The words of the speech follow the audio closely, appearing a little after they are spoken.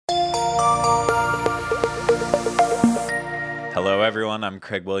Hello, everyone. I'm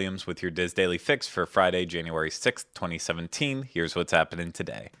Craig Williams with your Diz Daily Fix for Friday, January 6th, 2017. Here's what's happening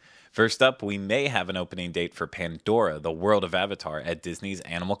today. First up, we may have an opening date for Pandora, the world of Avatar, at Disney's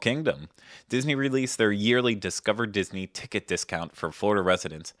Animal Kingdom. Disney released their yearly Discover Disney ticket discount for Florida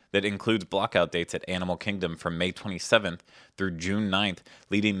residents that includes blockout dates at Animal Kingdom from May 27th through June 9th,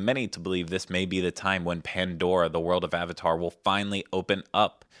 leading many to believe this may be the time when Pandora, the world of Avatar, will finally open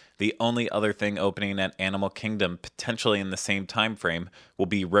up. The only other thing opening at Animal Kingdom, potentially in the same time frame, will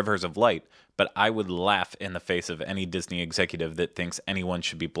be Rivers of Light, but I would laugh in the face of any Disney executive that thinks anyone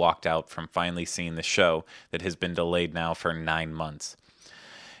should be blocked out from finally seeing the show that has been delayed now for 9 months.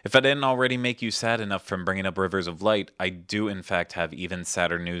 If I didn't already make you sad enough from bringing up Rivers of Light, I do in fact have even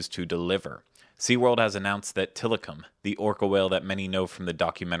sadder news to deliver. SeaWorld has announced that Tilikum, the orca whale that many know from the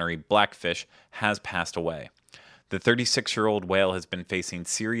documentary Blackfish, has passed away. The 36-year-old whale has been facing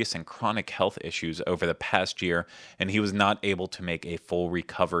serious and chronic health issues over the past year, and he was not able to make a full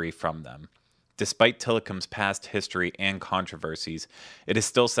recovery from them. Despite Tilikum's past history and controversies, it is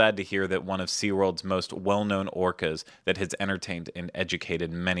still sad to hear that one of SeaWorld's most well-known orcas that has entertained and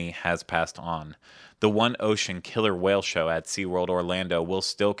educated many has passed on. The One Ocean Killer Whale Show at SeaWorld Orlando will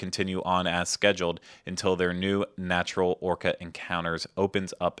still continue on as scheduled until their new Natural Orca Encounters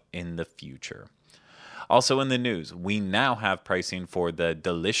opens up in the future. Also in the news, we now have pricing for the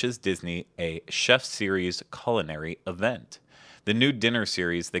Delicious Disney, a Chef Series culinary event. The new dinner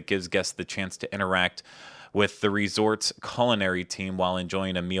series that gives guests the chance to interact with the resort's culinary team while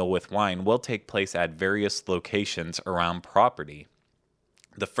enjoying a meal with wine will take place at various locations around property.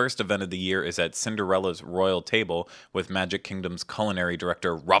 The first event of the year is at Cinderella's Royal Table with Magic Kingdom's culinary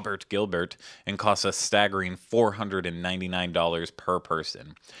director Robert Gilbert and costs a staggering $499 per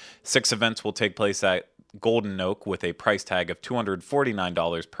person. 6 events will take place at Golden Oak with a price tag of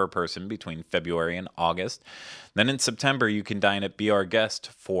 $249 per person between February and August. Then in September, you can dine at Be Our Guest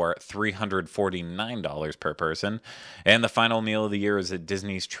for $349 per person. And the final meal of the year is at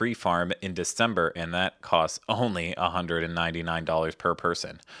Disney's Tree Farm in December, and that costs only $199 per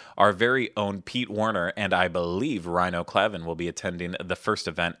person. Our very own Pete Warner and I believe Rhino Clavin will be attending the first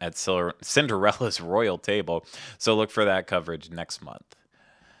event at Cinderella's Royal Table, so look for that coverage next month.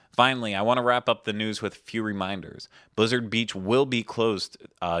 Finally, I want to wrap up the news with a few reminders. Blizzard Beach will be closed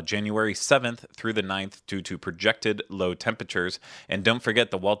January 7th through the 9th due to projected low temperatures. And don't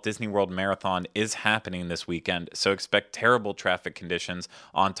forget, the Walt Disney World Marathon is happening this weekend, so expect terrible traffic conditions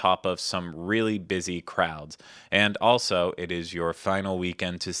on top of some really busy crowds. And also, it is your final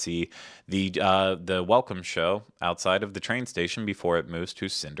weekend to see the welcome show outside of the train station before it moves to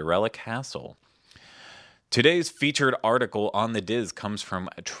Cinderella Castle. Today's featured article on the Diz comes from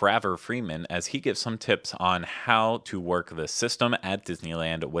Traver Freeman as he gives some tips on how to work the system at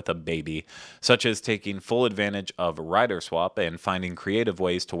Disneyland with a baby, such as taking full advantage of Rider Swap and finding creative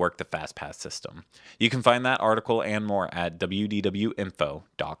ways to work the FastPass system. You can find that article and more at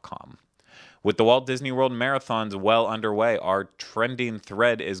wdwinfo.com. With the Walt Disney World Marathons well underway, our trending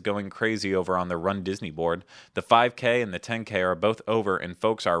thread is going crazy over on the Run Disney board. The 5K and the 10K are both over, and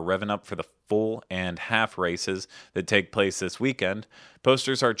folks are revving up for the full and half races that take place this weekend.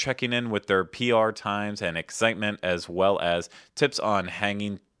 Posters are checking in with their PR times and excitement, as well as tips on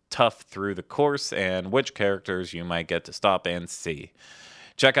hanging tough through the course and which characters you might get to stop and see.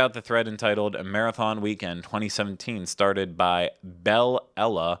 Check out the thread entitled Marathon Weekend 2017, started by Belle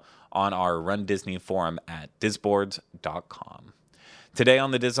Ella, on our Run Disney forum at dizboards.com. Today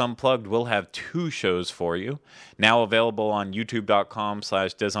on the Diz Unplugged, we'll have 2 shows for you. Now available on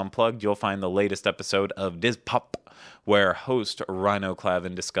youtube.com/DizUnplugged, you'll find the latest episode of Diz Pop, where host Rhino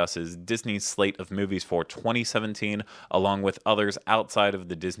Clavin discusses Disney's slate of movies for 2017, along with others outside of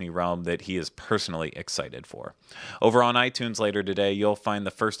the Disney realm that he is personally excited for. Over on iTunes later today, you'll find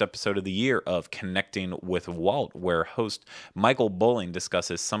the first episode of the year of Connecting with Walt, where host Michael Bowling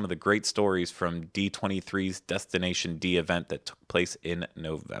discusses some of the great stories from D23's Destination D event that took place in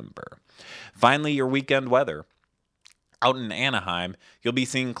November. Finally, your weekend weather. Out in Anaheim, you'll be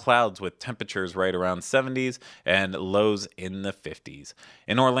seeing clouds with temperatures right around 70s and lows in the 50s.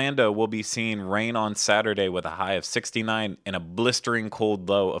 In Orlando, we'll be seeing rain on Saturday with a high of 69 and a blistering cold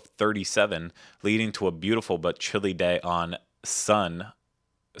low of 37, leading to a beautiful but chilly day on sun.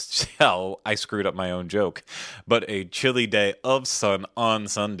 Hell, I screwed up my own joke. But a chilly day of sun on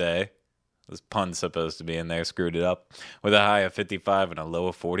Sunday. This pun's supposed to be in there, screwed it up, with a high of 55 and a low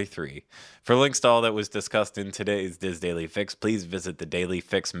of 43. For links to all that was discussed in today's Diz Daily Fix, please visit the Daily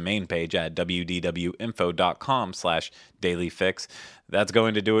Fix main page at wdwinfo.com/dailyfix. That's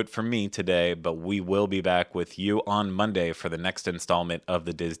going to do it for me today, but we will be back with you on Monday for the next installment of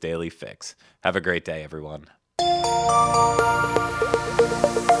the Diz Daily Fix. Have a great day, everyone.